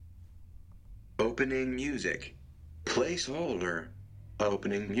Opening music. Placeholder.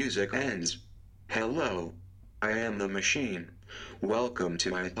 Opening music ends. Hello. I am the machine. Welcome to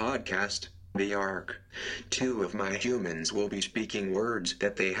my podcast, TheArk. Two of my humans will be speaking words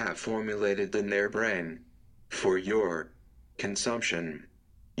that they have formulated in their brain. For your consumption.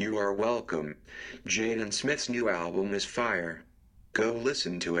 You are welcome. Jaden Smith's new album is fire. Go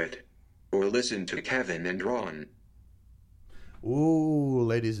listen to it. Or listen to Kevin and Ron. Ooh,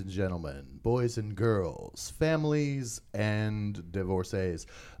 ladies and gentlemen, boys and girls, families and divorcees.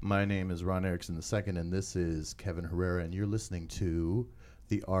 My name is Ron Erickson II, and this is Kevin Herrera, and you're listening to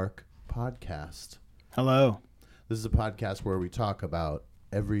the TheArk podcast. Hello. This is a podcast where we talk about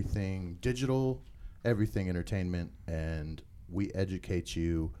everything digital, everything entertainment, and we educate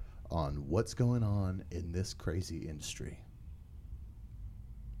you on what's going on in this crazy industry.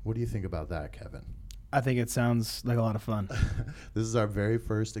 What do you think about that, Kevin? I think it sounds like a lot of fun. This is our very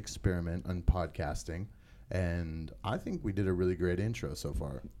first experiment on podcasting, and I think we did a really great intro so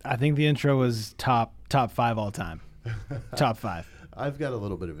far. I think the intro was top 5 all time. Top 5. I've got a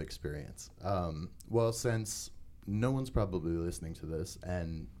little bit of experience. Well, since no one's probably listening to this,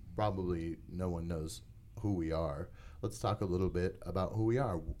 and probably no one knows who we are, let's talk a little bit about who we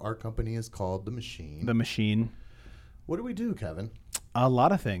are. Our company is called The Machine. The Machine. What do we do, Kevin? A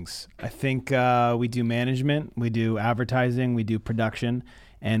lot of things. I think we do management, we do advertising, we do production,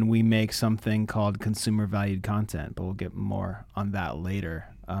 and we make something called consumer valued content, but we'll get more on that later.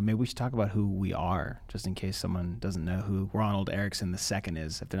 Maybe we should talk about who we are, just in case someone doesn't know who Ronald Erickson II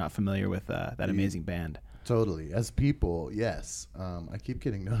is, if they're not familiar with that amazing band. Totally. As people, yes. I keep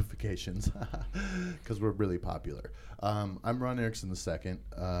getting notifications because we're really popular. I'm Ron Erickson II.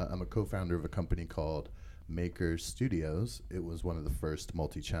 I'm a co-founder of a company called Maker Studios. It was one of the first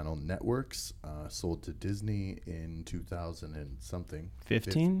multi-channel networks, sold to Disney in 2000 and something.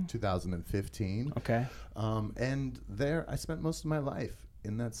 2015. Okay. And there I spent most of my life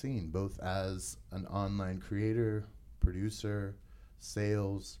in that scene, both as an online creator, producer,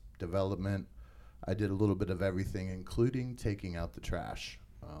 sales, development. I did a little bit of everything, including taking out the trash.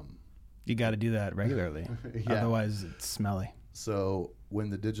 You got to do that regularly. Yeah. Otherwise it's smelly. So when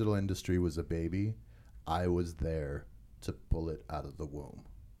the digital industry was a baby, I was there to pull it out of the womb.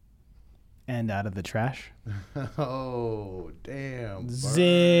 And out of the trash. Oh, damn.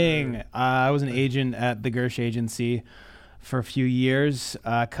 Zing. Bird. I was an agent at the Gersh Agency for a few years.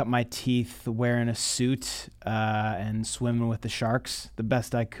 Cut my teeth wearing a suit and swimming with the sharks the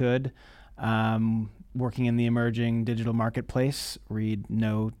best I could. Working in the emerging digital marketplace. Read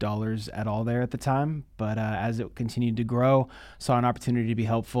no dollars at all there at the time. But as it continued to grow, saw an opportunity to be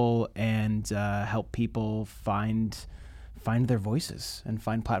helpful and help people find their voices and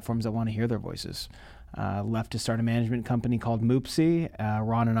find platforms that want to hear their voices. Left to start a management company called Moopsy.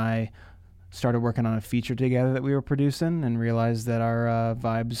 Ron and I started working on a feature together that we were producing and realized that our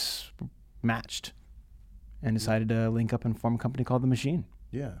vibes matched and decided to link up and form a company called The Machine.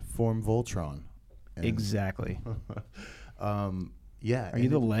 Yeah, form Voltron. And exactly. Yeah. Are you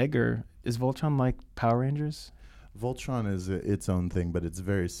the leg, or is Voltron like Power Rangers? Voltron is its own thing, but it's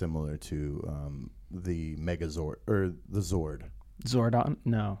very similar to the Megazord or the Zord. Zordon?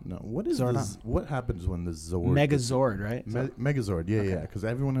 No. What is Zordon? What happens when the Zord? Megazord, right? Megazord. Yeah, Okay. yeah. Because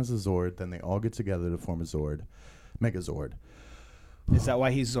everyone has a Zord, then they all get together to form a Zord. Megazord. Is that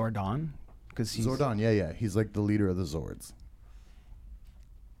why he's Zordon? Because he's Zordon. Yeah, yeah. He's like the leader of the Zords.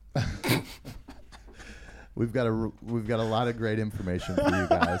 We've got a lot of great information for you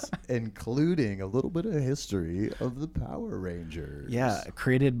guys, including a little bit of history of the Power Rangers. Yeah,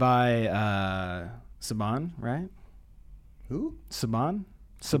 created by Saban, right? Who? Saban?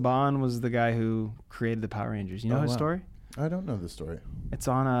 Saban was the guy who created the Power Rangers. You know his story? I don't know the story. It's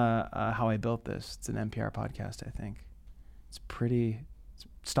on How I Built This. It's an NPR podcast, I think. It's pretty...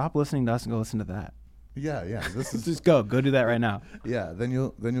 Stop listening to us and go listen to that. Yeah, yeah. This is Just go do that right now. Yeah, then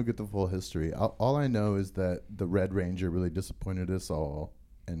you'll get the full history. All I know is that the Red Ranger really disappointed us all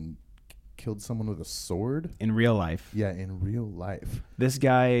and killed someone with a sword in real life. Yeah, in real life. This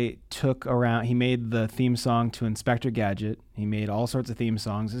guy he made the theme song to Inspector Gadget. He made all sorts of theme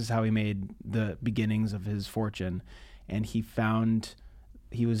songs. This is how he made the beginnings of his fortune. And he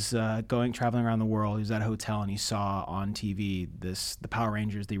was traveling around the world. He was at a hotel and he saw on TV the Power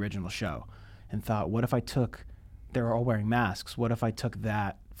Rangers, the original show, and thought, what if they were all wearing masks. What if I took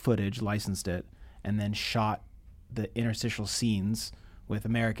that footage, licensed it, and then shot the interstitial scenes with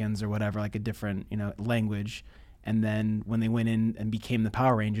Americans or whatever, like a different, language. And then when they went in and became the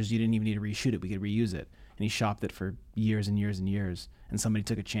Power Rangers, you didn't even need to reshoot it. We could reuse it. And he shopped it for years and years and years. And somebody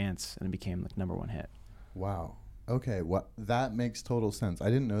took a chance and it became the #1 hit. Wow. Okay. That makes total sense. I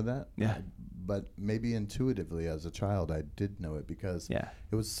didn't know that. Yeah. but maybe intuitively as a child I did know it because Yeah.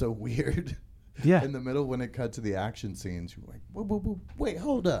 it was so weird. Yeah. In the middle when it cut to the action scenes, you're like, whoa, wait,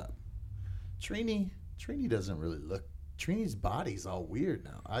 hold up. Trini doesn't really look. Trini's body's all weird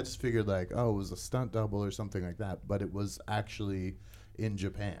now. I just figured like, oh, it was a stunt double or something like that, but it was actually in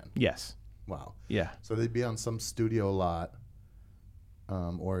Japan. Yes. Wow. Yeah. So they'd be on some studio lot,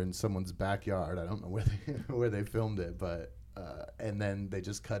 or in someone's backyard. I don't know where they filmed it, but and then they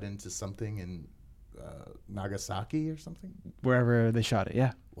just cut into something in Nagasaki or something. Wherever they shot it.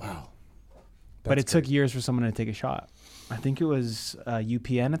 Yeah. Wow. But it That's took crazy. years for someone to take a shot. I think it was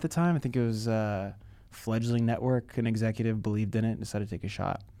UPN at the time. I think it was fledgling network. An executive believed in it and decided to take a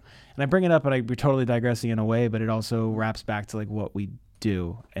shot. And I bring it up, and we're totally digressing in a way, but it also wraps back to like what we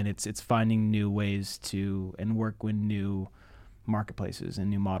do, and it's finding new ways to and work with new marketplaces and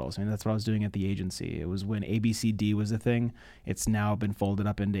new models. I mean, that's what I was doing at the agency. It was when ABCD was a thing. It's now been folded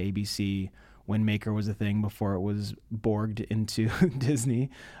up into ABC. When Maker was a thing before it was borged into Disney.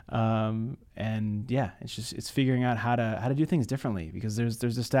 And yeah, it's figuring out how to do things differently, because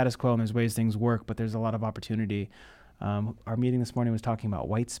there's a status quo and there's ways things work, but there's a lot of opportunity. Our meeting this morning was talking about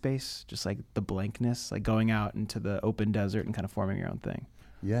white space, just like the blankness, like going out into the open desert and kind of forming your own thing.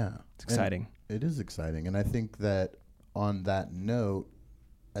 Yeah. It's exciting. And it is exciting. And I think that on that note,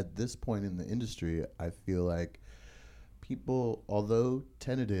 at this point in the industry, I feel like people, although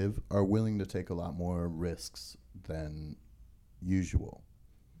tentative, are willing to take a lot more risks than usual.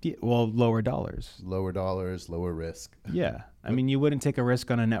 Yeah, well, lower dollars. Lower dollars, lower risk. Yeah. I mean, you wouldn't take a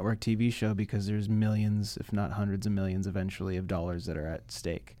risk on a network TV show because there's millions, if not hundreds of millions eventually of dollars that are at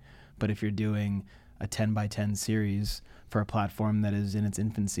stake. But if you're doing a 10 by 10 series for a platform that is in its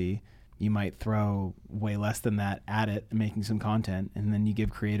infancy, you might throw way less than that at it and making some content, and then you give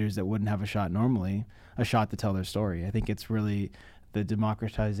creators that wouldn't have a shot normally a shot to tell their story. I think it's really the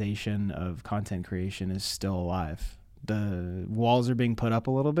democratization of content creation is still alive. The walls are being put up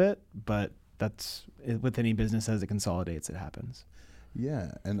a little bit, but that's with any business as it consolidates, it happens.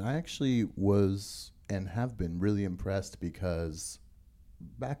 Yeah, and I actually was and have been really impressed because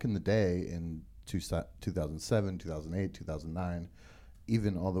back in the day in 2007, 2008, 2009,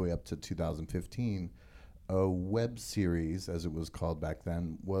 even all the way up to 2015, a web series, as it was called back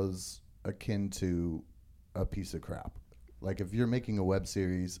then, was akin to a piece of crap. Like if you're making a web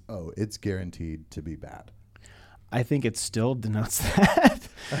series, it's guaranteed to be bad. I think it still denotes that,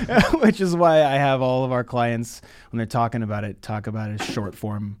 which is why I have all of our clients, when they're talking about it, talk about it as short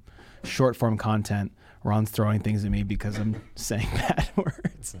form content. Ron's throwing things at me because I'm saying bad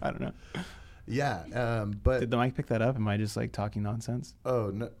words. I don't know. Yeah, but did the mic pick that up? Am I just like talking nonsense? Oh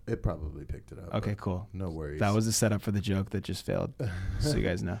no, it probably picked it up. Okay, cool. No worries. That was a setup for the joke that just failed, so you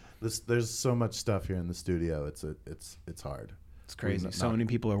guys know. There's so much stuff here in the studio. It's hard. It's crazy. So many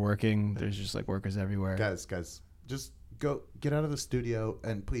people are working. There's just like workers everywhere. Guys, just go get out of the studio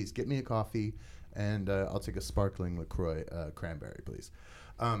and please get me a coffee, and I'll take a sparkling LaCroix cranberry, please.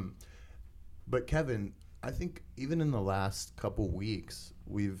 But Kevin, I think even in the last couple weeks,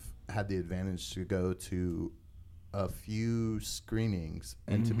 we've had the advantage to go to a few screenings.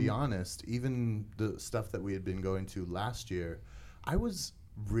 And to be honest, even the stuff that we had been going to last year, I was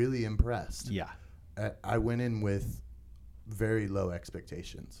really impressed. Yeah. I went in with very low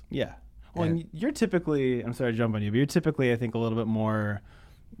expectations. Yeah. Well, and you're typically, I'm sorry to jump on you, but you're typically, I think, a little bit more,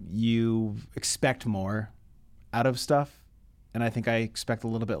 you expect more out of stuff. And I think I expect a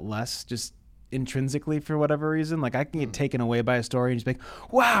little bit less, just intrinsically for whatever reason. Like I can get taken away by a story and just be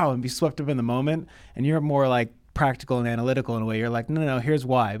like, wow, and be swept up in the moment. And you're more like practical and analytical in a way. You're like, no, here's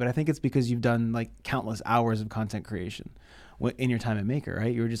why. But I think it's because you've done like countless hours of content creation in your time at Maker,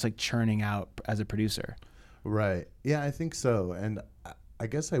 right? You were just like churning out as a producer. Right. Yeah, I think so. And I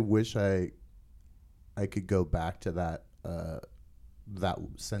guess I wish I could go back to that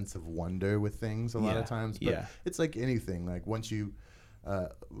sense of wonder with things a lot of times. But it's like anything. Like once you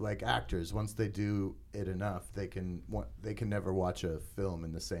like actors, once they do it enough, they can never watch a film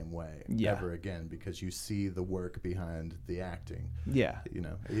in the same way ever again, because you see the work behind the acting. Yeah, you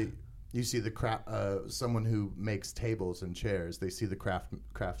know, you see the someone who makes tables and chairs. They see the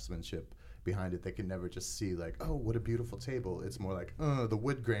craftsmanship behind it. They can never just see like, oh, what a beautiful table. It's more like, oh, the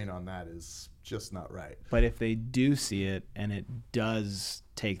wood grain on that is just not right. But if they do see it and it does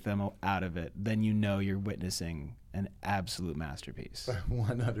take them out of it, then you know you're witnessing an absolute masterpiece.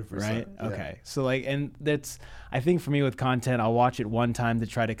 100%. Right? Yeah. Okay. So like, and that's, I think for me with content, I'll watch it one time to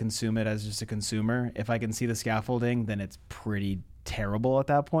try to consume it as just a consumer. If I can see the scaffolding, then it's pretty terrible at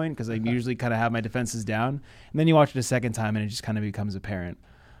that point, because I usually kind of have my defenses down. And then you watch it a second time and it just kind of becomes apparent.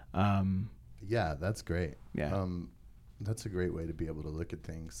 Yeah, that's great. Yeah. That's a great way to be able to look at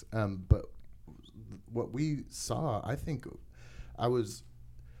things. But what we saw, I think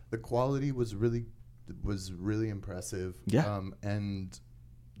the quality was really impressive. Yeah. And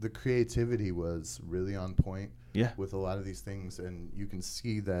the creativity was really on point. Yeah. With a lot of these things, and you can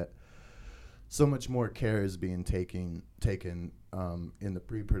see that so much more care is being taken in the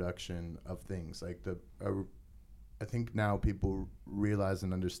pre-production of things. Like I think now people realize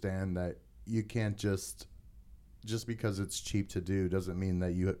and understand that you can't just because it's cheap to do doesn't mean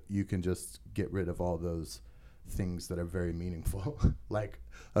that you can just get rid of all those things that are very meaningful, like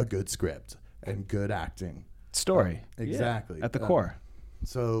a good script and good acting. Story. Exactly. Yeah, at the core.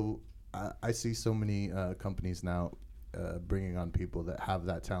 So I see so many companies now bringing on people that have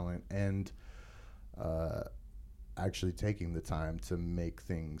that talent and actually taking the time to make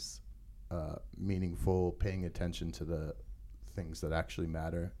things meaningful, paying attention to the things that actually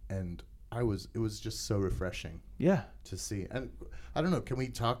matter. And it was just so refreshing. Yeah. To see. And I don't know, can we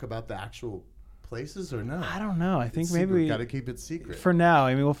talk about the actual places or no? I don't know. I think maybe we got to keep it secret for now.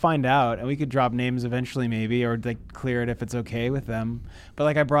 I mean, we'll find out, and we could drop names eventually, maybe, or like clear it if it's okay with them. But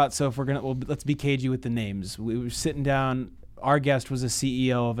like I brought, so if we're let's be cagey with the names. We were sitting down. Our guest was a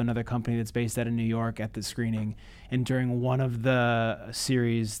CEO of another company that's based out of New York at the screening, and during one of the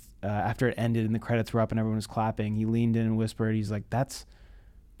series, after it ended and the credits were up and everyone was clapping, he leaned in and whispered, he's like, that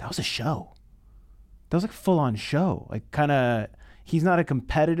was a show. That was like full on show. Like kind of. He's not a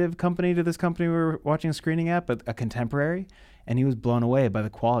competitive company to this company we were watching a screening at, but a contemporary, and he was blown away by the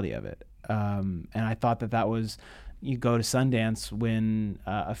quality of it. And I thought that was, you go to Sundance when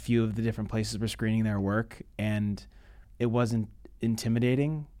a few of the different places were screening their work, and it wasn't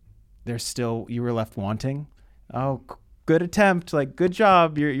intimidating. You were left wanting. Oh, good attempt, like good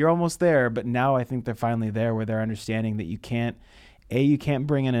job, you're almost there. But now I think they're finally there where they're understanding that you can't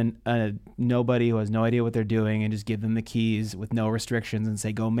bring in a nobody who has no idea what they're doing and just give them the keys with no restrictions and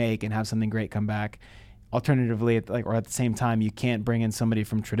say, go make and have something great come back. Alternatively, at the same time, you can't bring in somebody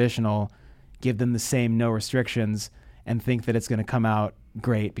from traditional, give them the same no restrictions and think that it's going to come out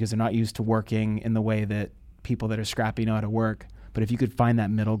great because they're not used to working in the way that people that are scrappy know how to work. But if you could find that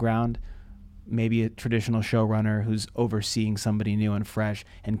middle ground, maybe a traditional showrunner who's overseeing somebody new and fresh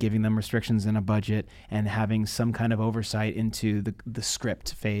and giving them restrictions and a budget and having some kind of oversight into the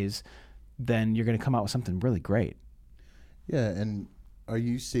script phase, then you're going to come out with something really great. Yeah, and are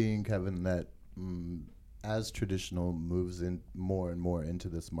you seeing, Kevin, that as traditional moves in more and more into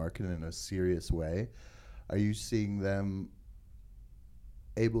this market in a serious way, are you seeing them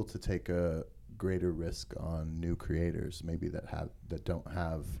able to take a greater risk on new creators, maybe that don't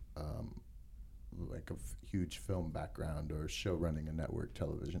have like a huge film background or show running a network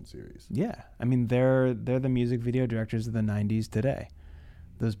television series? Yeah. I mean, they're the music video directors of the 90s today.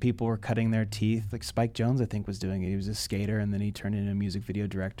 Those people were cutting their teeth. Like Spike Jonze, I think, was doing it. He was a skater, and then he turned into a music video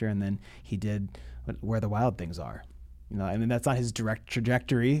director, and then he did Where the Wild Things Are. I mean, that's not his direct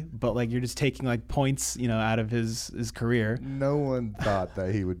trajectory, but like you're just taking like points, out of his career. No one thought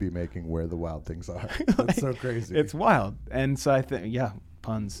that he would be making Where the Wild Things Are. That's so crazy. It's wild. And so I think,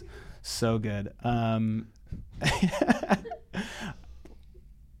 puns. So good.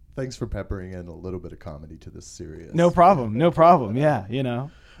 Thanks for peppering in a little bit of comedy to this serious. No problem. Yeah, Yeah,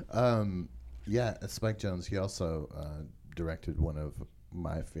 Spike Jonze, he also directed one of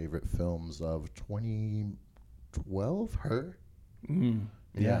my favorite films of 2012, Her.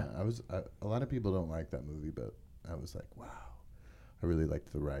 Yeah. A lot of people don't like that movie, but I was like, wow. I really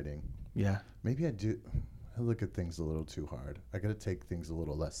liked the writing. Yeah. Maybe I do. I look at things a little too hard. I got to take things a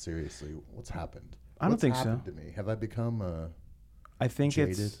little less seriously. What's happened? I don't think so. What's happened to me? Have I become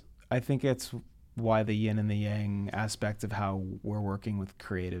jaded? I think it's why the yin and the yang aspect of how we're working with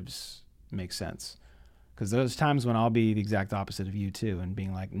creatives makes sense. Because there's times when I'll be the exact opposite of you too, and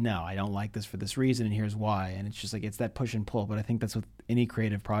being like, no, I don't like this for this reason, and here's why. And it's just like, it's that push and pull. But I think that's with any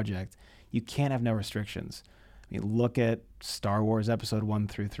creative project. You can't have no restrictions. I mean, look at Star Wars Episode 1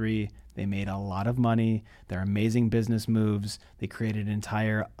 through 3. They made a lot of money. They're amazing business moves. They created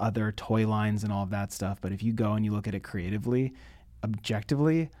entire other toy lines and all of that stuff. But if you go and you look at it creatively,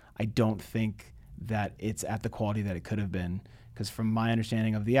 objectively, I don't think that it's at the quality that it could have been. Because from my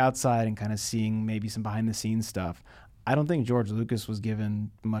understanding of the outside and kind of seeing maybe some behind the scenes stuff, I don't think George Lucas was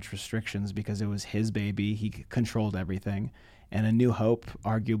given much restrictions because it was his baby. He controlled everything. And A New Hope,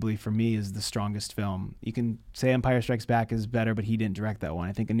 arguably for me, is the strongest film. You can say Empire Strikes Back is better, but he didn't direct that one.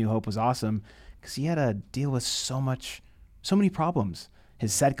 I think A New Hope was awesome because he had to deal with so many problems.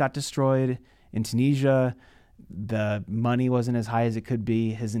 His set got destroyed in Tunisia. The money wasn't as high as it could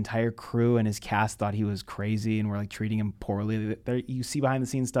be. His entire crew and his cast thought he was crazy and were like treating him poorly. You see behind the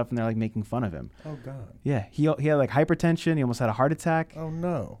scenes stuff and they're like making fun of him. Oh God. Yeah, he had like hypertension. He almost had a heart attack. Oh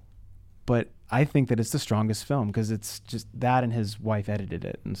no. But I think that it's the strongest film because it's just that, and his wife edited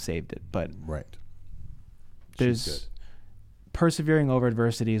it and saved it. But Right. She's there's good. persevering over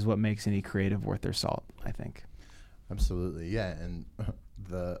adversity is what makes any creative worth their salt, I think. Absolutely, yeah. And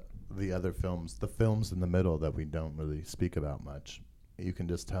the other films, the films in the middle that we don't really speak about much, you can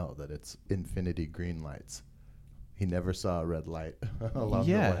just tell that it's infinity green lights. He never saw a red light along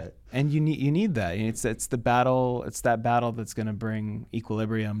the way. And you need that. It's the battle. It's that battle that's going to bring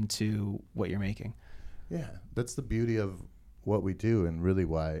equilibrium to what you're making. Yeah, that's the beauty of what we do, and really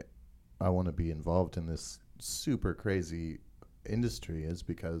why I want to be involved in this super crazy industry is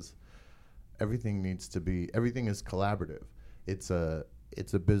because everything is collaborative. It's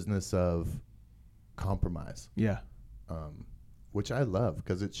a business of compromise. Yeah. Which I love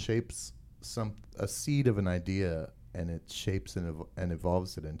because it shapes a seed of an idea, and it shapes and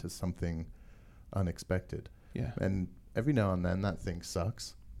evolves it into something unexpected. Yeah. And every now and then that thing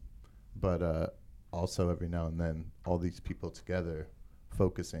sucks, but also every now and then all these people together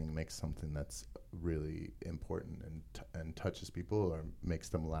focusing makes something that's really important and touches people or makes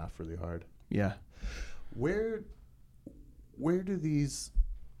them laugh really hard. Yeah. Where do these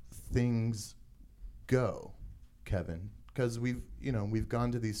things go, Kevin? Because we've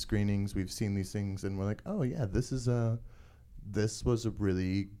gone to these screenings, we've seen these things, and we're like, oh yeah, this was a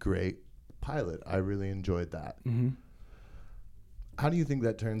really great pilot. I really enjoyed that. Mm-hmm. How do you think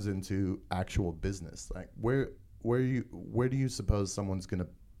that turns into actual business? Like, where do you suppose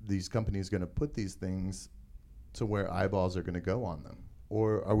these companies gonna put these things to where eyeballs are gonna go on them,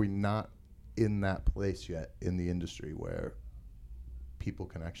 or are we not in that place yet in the industry where people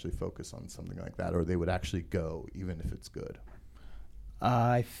can actually focus on something like that, or they would actually go even if it's good?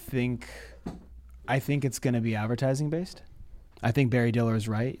 I think it's going to be advertising based. I think Barry Diller is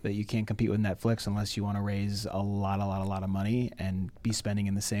right that you can't compete with Netflix unless you want to raise a lot of money and be spending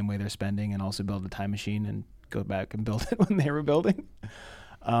in the same way they're spending, and also build a time machine and go back and build it when they were building.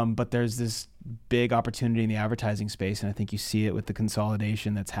 But there's this big opportunity in the advertising space, and I think you see it with the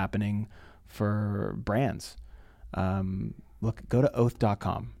consolidation that's happening for brands. Go to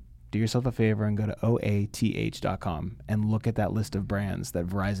oath.com. Do yourself a favor and go to oath.com and look at that list of brands that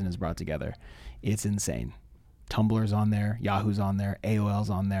Verizon has brought together. It's insane. Tumblr's on there, Yahoo's on there,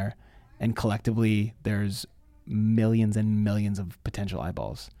 AOL's on there, and collectively there's millions and millions of potential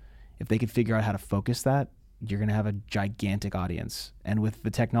eyeballs. If they could figure out how to focus that, you're going to have a gigantic audience. And with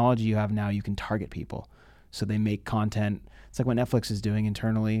the technology you have now, you can target people. So they make content. It's like what Netflix is doing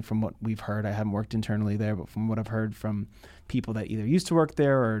internally, from what we've heard. I haven't worked internally there, but from what I've heard from people that either used to work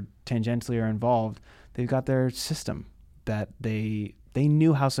there or tangentially are involved, they've got their system that they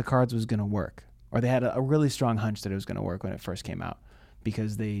knew House of Cards was going to work, or they had a really strong hunch that it was going to work when it first came out,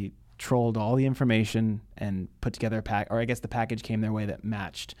 because they trolled all the information and put together a pack, or I guess the package came their way that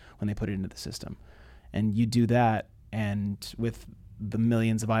matched when they put it into the system. And you do that, and with the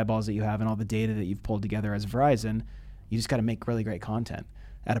millions of eyeballs that you have and all the data that you've pulled together as Verizon, you just got to make really great content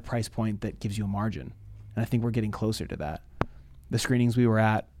at a price point that gives you a margin. And I think we're getting closer to that. The screenings we were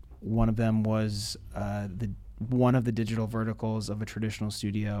at, one of them was one of the digital verticals of a traditional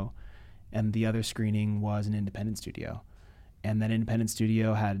studio, and the other screening was an independent studio. And that independent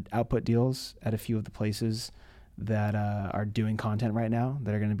studio had output deals at a few of the places that are doing content right now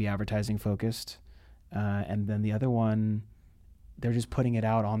that are going to be advertising focused. And then the other one, they're just putting it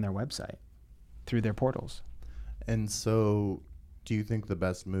out on their website through their portals. And so do you think the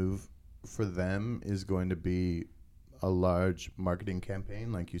best move for them is going to be a large marketing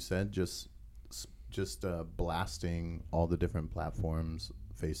campaign, like you said, just blasting all the different platforms,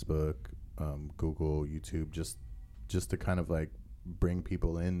 Facebook, Google, YouTube, just to kind of like bring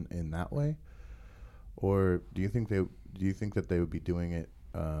people in that way? Or do you think that they would be doing it,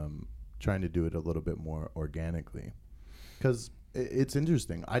 trying to do it a little bit more organically? Because it's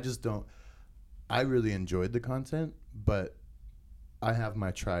interesting. I really enjoyed the content, but I have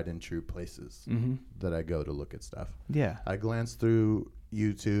my tried and true places that I go to look at stuff. Yeah. I glance through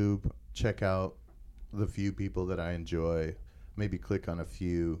YouTube, check out the few people that I enjoy, maybe click on a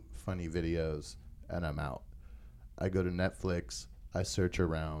few funny videos, and I'm out. I go to Netflix, I search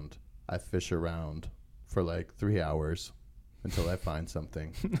around, I fish around for like 3 hours until I find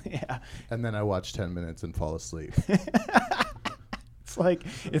something. Yeah. And then I watch 10 minutes and fall asleep.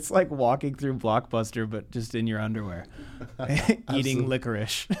 It's like walking through Blockbuster, but just in your underwear, eating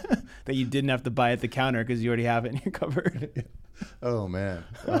licorice that you didn't have to buy at the counter because you already have it in your cupboard. Oh man,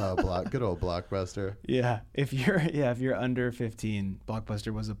 good old Blockbuster. Yeah, if you're under 15,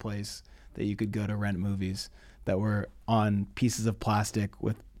 Blockbuster was a place that you could go to rent movies that were on pieces of plastic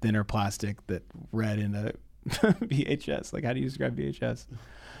with thinner plastic that read in a VHS. Like, how do you describe VHS?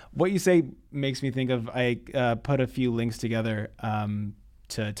 What you say makes me think of, I put a few links together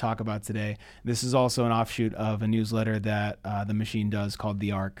to talk about today. This is also an offshoot of a newsletter that The Machine does called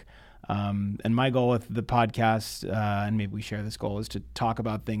TheArk. And my goal with the podcast, and maybe we share this goal, is to talk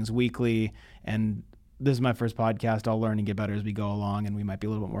about things weekly. And this is my first podcast. I'll learn and get better as we go along, and we might be a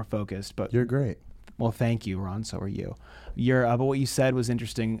little bit more focused. But You're great. well, thank you, Ron. So are you. But what you said was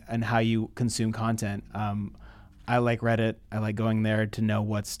interesting, and how you consume content. I like Reddit. I like going there to know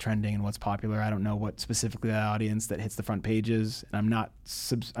what's trending and what's popular. I don't know what specifically that audience that hits the front pages, and I'm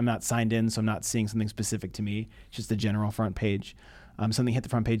not signed in, so I'm not seeing something specific to me. It's just the general front page. Something hit the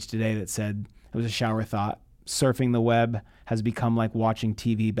front page today that said, it was a shower thought: surfing the web has become like watching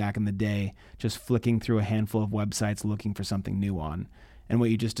TV back in the day, just flicking through a handful of websites looking for something new on. And what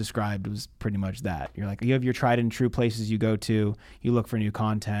you just described was pretty much that. You're like, you have your tried and true places you go to, you look for new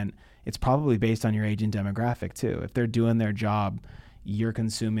content. It's probably based on your age and demographic too. If they're doing their job, you're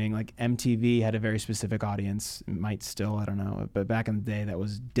consuming. Like MTV had a very specific audience, it might still, I don't know, but back in the day that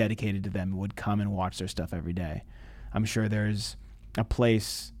was dedicated to them, would come and watch their stuff every day. I'm sure there's a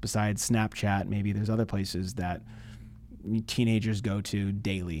place besides Snapchat, maybe there's other places that teenagers go to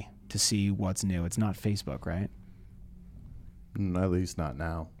daily to see what's new. It's not Facebook, right? At least not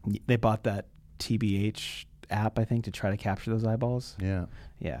now. They bought that TBH app, I think, to try to capture those eyeballs. Yeah.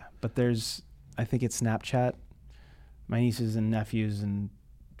 Yeah. But I think it's Snapchat. My nieces and nephews and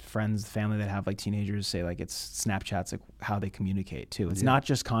friends, family that have like teenagers say like it's Snapchat's like how they communicate too. It's not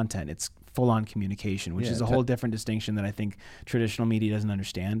just content, it's full on communication, which is a whole different distinction that I think traditional media doesn't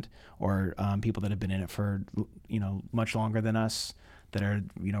understand, or people that have been in it for, much longer than us, that are,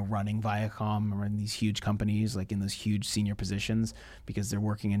 running Viacom or in these huge companies, like in those huge senior positions, because they're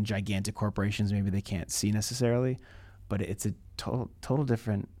working in gigantic corporations. Maybe they can't see necessarily, but it's a total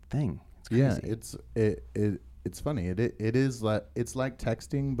different thing. It's crazy. Yeah, it's funny. It is like, it's like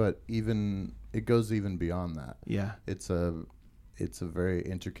texting, but it goes even beyond that. Yeah. It's a very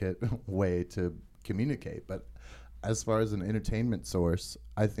intricate way to communicate. But as far as an entertainment source,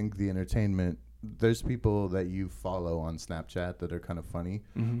 I think there's people that you follow on Snapchat that are kind of funny,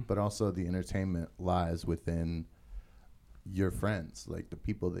 but also the entertainment lies within your friends, like the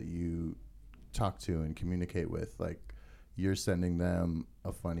people that you talk to and communicate with. Like, you're sending them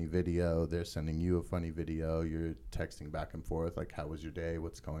a funny video, they're sending you a funny video, you're texting back and forth, like, how was your day,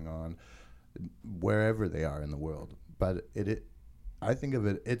 what's going on, wherever they are in the world. But I think of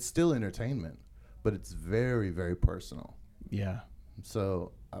it's still entertainment, but it's very, very personal. Yeah.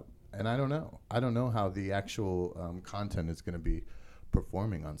 So, and I don't know how the actual content is going to be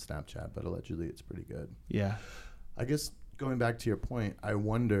performing on Snapchat, but allegedly it's pretty good. Yeah. I guess going back to your point, I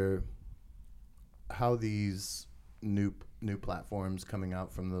wonder how these new platforms coming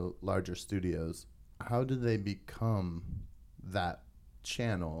out from the larger studios, how do they become that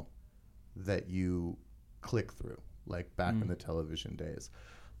channel that you click through, like back in the television days?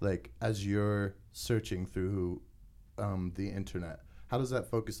 Like, as you're searching through the internet, how does that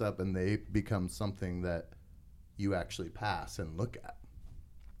focus up and they become something that you actually pass and look at?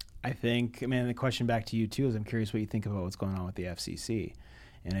 I think, the question back to you too is, I'm curious what you think about what's going on with the FCC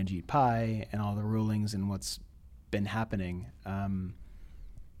and Ajit Pai and all the rulings and what's been happening. I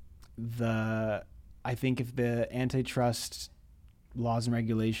think if the antitrust laws and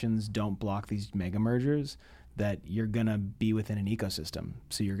regulations don't block these mega mergers, that you're going to be within an ecosystem.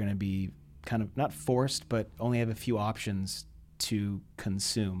 So you're going to be kind of not forced, but only have a few options to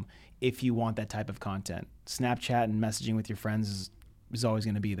consume if you want that type of content. Snapchat and messaging with your friends is always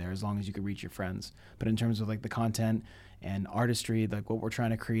going to be there as long as you can reach your friends. But in terms of like the content and artistry, like what we're trying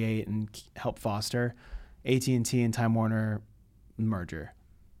to create and help foster, AT&T and Time Warner merger.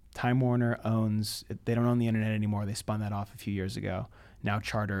 Time Warner they don't own the internet anymore. They spun that off a few years ago. Now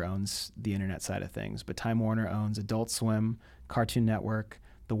Charter owns the internet side of things. But Time Warner owns Adult Swim, Cartoon Network,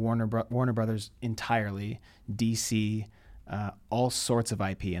 the Warner Brothers entirely, DC, all sorts of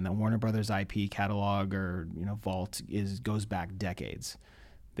IP, and the Warner Brothers IP catalog or vault goes back decades.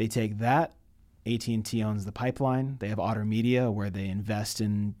 They take that. AT&T owns the pipeline. They have Otter Media where they invest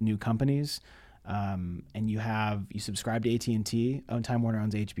in new companies, and you subscribe to AT&T. Time Warner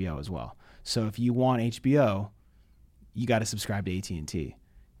owns HBO as well. So if you want HBO, you got to subscribe to AT&T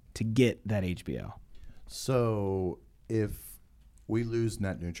to get that HBO. So if we lose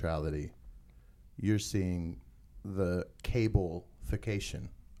net neutrality, you're seeing the cableification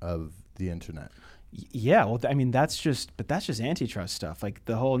of the internet. Yeah, well, that's just antitrust stuff. Like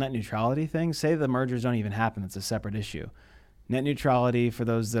the whole net neutrality thing, say the mergers don't even happen, it's a separate issue. Net neutrality, for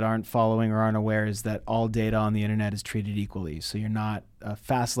those that aren't following or aren't aware, is that all data on the internet is treated equally. So you're not,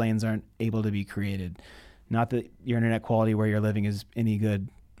 fast lanes aren't able to be created. Not that your internet quality where you're living is any good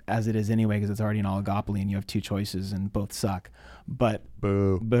as it is anyway, because it's already an oligopoly and you have two choices and both suck. But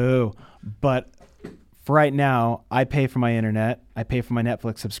Boo. But for right now, I pay for my internet. I pay for my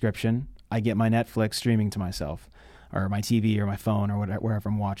Netflix subscription. I get my Netflix streaming to myself, or my TV or my phone or whatever, wherever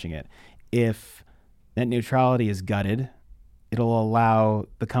I'm watching it. If net neutrality is gutted, it'll allow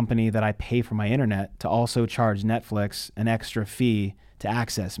the company that I pay for my internet to also charge Netflix an extra fee to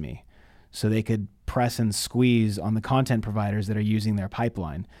access me. So they could press and squeeze on the content providers that are using their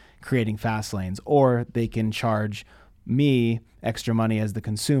pipeline, creating fast lanes, or they can charge me extra money as the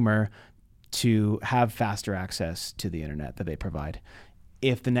consumer to have faster access to the internet that they provide.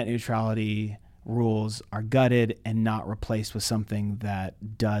 If the net neutrality rules are gutted and not replaced with something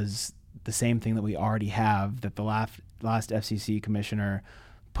that does the same thing that we already have, that the last FCC commissioner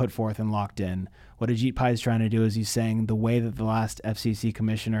put forth and locked in. What Ajit Pai is trying to do is he's saying the way that the last FCC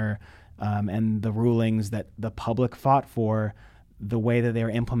commissioner and the rulings that the public fought for, the way that they were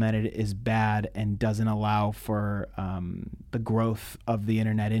implemented is bad and doesn't allow for the growth of the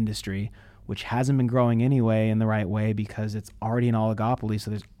internet industry, which hasn't been growing anyway in the right way because it's already an oligopoly, so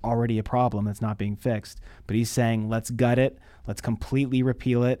there's already a problem that's not being fixed. But he's saying, let's gut it, let's completely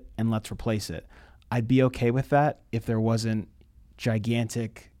repeal it, and let's replace it. I'd be okay with that if there wasn't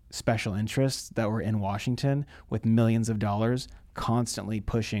gigantic special interests that were in Washington with millions of dollars constantly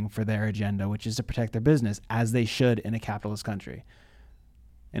pushing for their agenda, which is to protect their business, as they should in a capitalist country.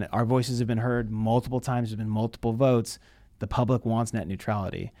 And our voices have been heard multiple times, there's been multiple votes. The public wants net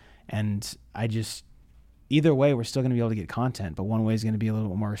neutrality. And either way, we're still going to be able to get content, but one way is going to be a little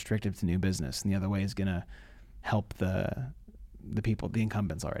bit more restrictive to new business, and the other way is going to help the people, the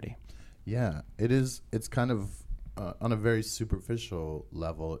incumbents already. Yeah, it is. It's kind of on a very superficial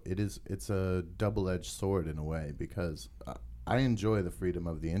level. It's a double-edged sword in a way, because I enjoy the freedom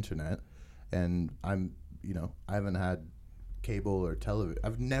of the internet, and I haven't had cable or television.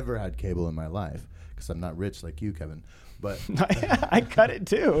 I've never had cable in my life because I'm not rich like you, Kevin. But I cut it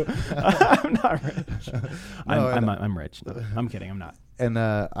too. I'm not rich. I'm rich. No, I'm kidding. I'm not. And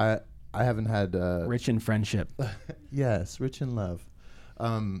I haven't had rich in friendship. Yes, rich in love.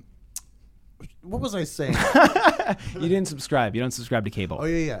 What was I saying? You didn't subscribe. You don't subscribe to cable. Oh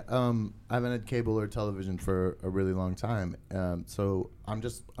yeah. I haven't had cable or television for a really long time. So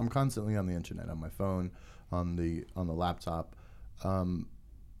I'm constantly on the internet, on my phone, on the laptop.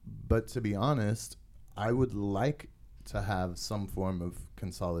 But to be honest, I would like to have some form of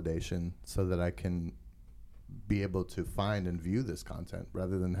consolidation so that I can be able to find and view this content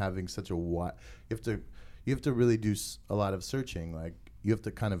rather than having such a wide. You have to really do a lot of searching. Like, you have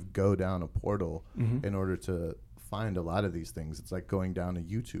to kind of go down a portal in order to find a lot of these things. It's like going down a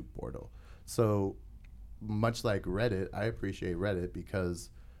YouTube portal. So much like Reddit, I appreciate Reddit because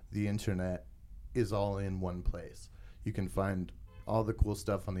the internet is all in one place. You can find all the cool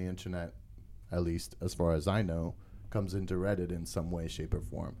stuff on the internet, at least as far as I know, comes into Reddit in some way, shape, or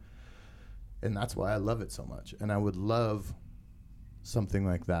form. And that's why I love it so much. And I would love something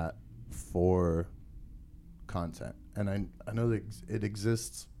like that for content. And I know that it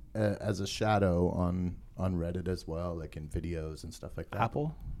exists as a shadow on Reddit as well, like in videos and stuff like that.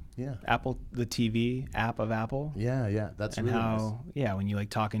 Apple? Yeah. Apple, the TV app of Apple. Yeah. That's and really how, nice. Yeah, when you like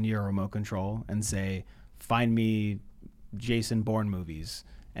talk into your remote control and say, find me Jason Bourne movies,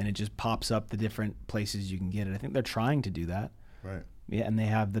 and it just pops up the different places you can get it. I think they're trying to do that. Right. Yeah, and they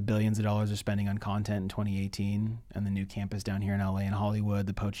have the billions of dollars they're spending on content in 2018, and the new campus down here in LA and Hollywood,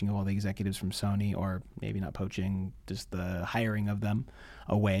 the poaching of all the executives from Sony, or maybe not poaching, just the hiring of them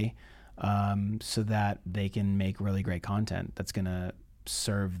away, so that they can make really great content that's going to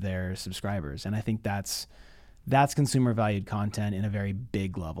serve their subscribers. And I think that's consumer valued content in a very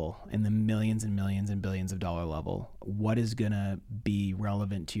big level, in the millions and millions and billions of dollar level. What is going to be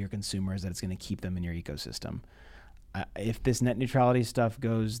relevant to your consumers that it's going to keep them in your ecosystem? If this net neutrality stuff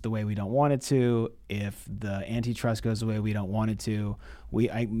goes the way we don't want it to, if the antitrust goes the way we don't want it to,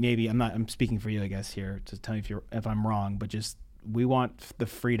 I'm speaking for you, I guess, here to tell you if I'm wrong, but just we want the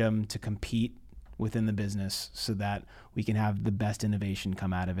freedom to compete within the business so that we can have the best innovation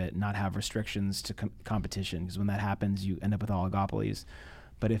come out of it, not have restrictions to competition, because when that happens, you end up with oligopolies.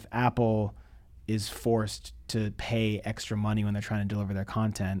 But if Apple is forced to pay extra money when they're trying to deliver their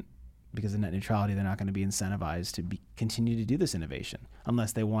content, because of net neutrality, they're not going to be incentivized to continue to do this innovation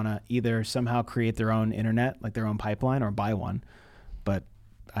unless they want to either somehow create their own internet, like their own pipeline, or buy one. But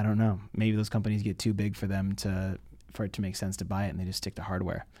I don't know. Maybe those companies get too big for it to make sense to buy it, and they just stick to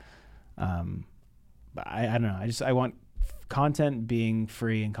hardware. But I don't know. I want content being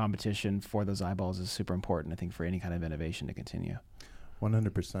free and competition for those eyeballs is super important, I think, for any kind of innovation to continue.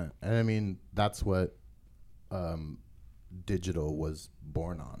 100%. And I mean, that's what digital was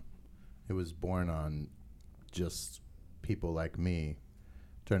born on. It was born on just people like me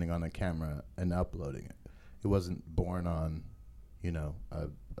turning on a camera and uploading it. It wasn't born on,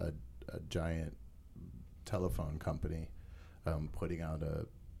 a giant telephone company putting out a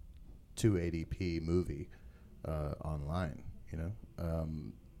 280p movie online.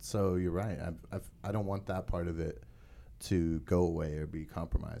 So you're right. I don't want that part of it to go away or be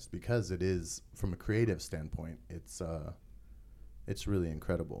compromised, because it is, from a creative standpoint, it's really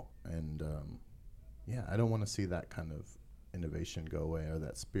incredible. And I don't want to see that kind of innovation go away or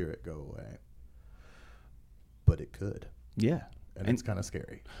that spirit go away, but it could. Yeah. And it's kind of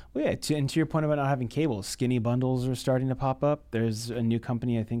scary. Well, yeah. And to your point about not having cables, skinny bundles are starting to pop up. There's a new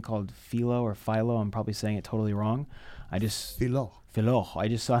company, I think, called Philo. I'm probably saying it totally wrong. Philo. I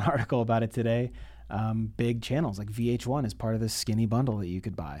just saw an article about it today. Big channels like VH1 is part of this skinny bundle that you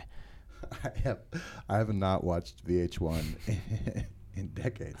could buy. I have not watched VH1 in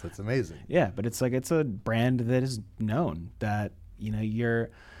decades. That's amazing. Yeah, but it's a brand that is known, that you're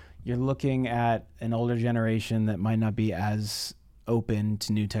looking at an older generation that might not be as open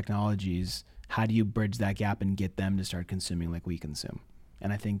to new technologies. How do you bridge that gap and get them to start consuming like we consume?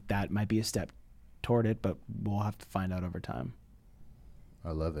 And I think that might be a step toward it, but we'll have to find out over time.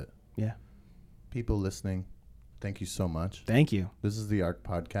 I love it. Yeah. People listening, thank you so much. Thank you. This is the ARC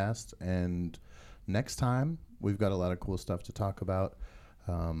podcast, and next time we've got a lot of cool stuff to talk about.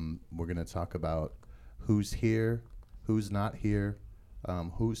 We're going to talk about who's here, who's not here,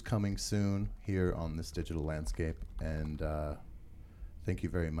 who's coming soon here on this digital landscape. And thank you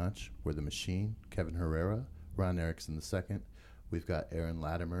very much. We're The Machine, Kevin Herrera, Ron Erickson II. We've got Aaron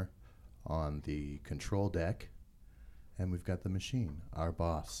Latimer on the control deck. And we've got The Machine, our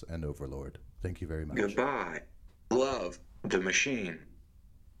boss and overlord. Thank you very much. Goodbye. Love, The Machine.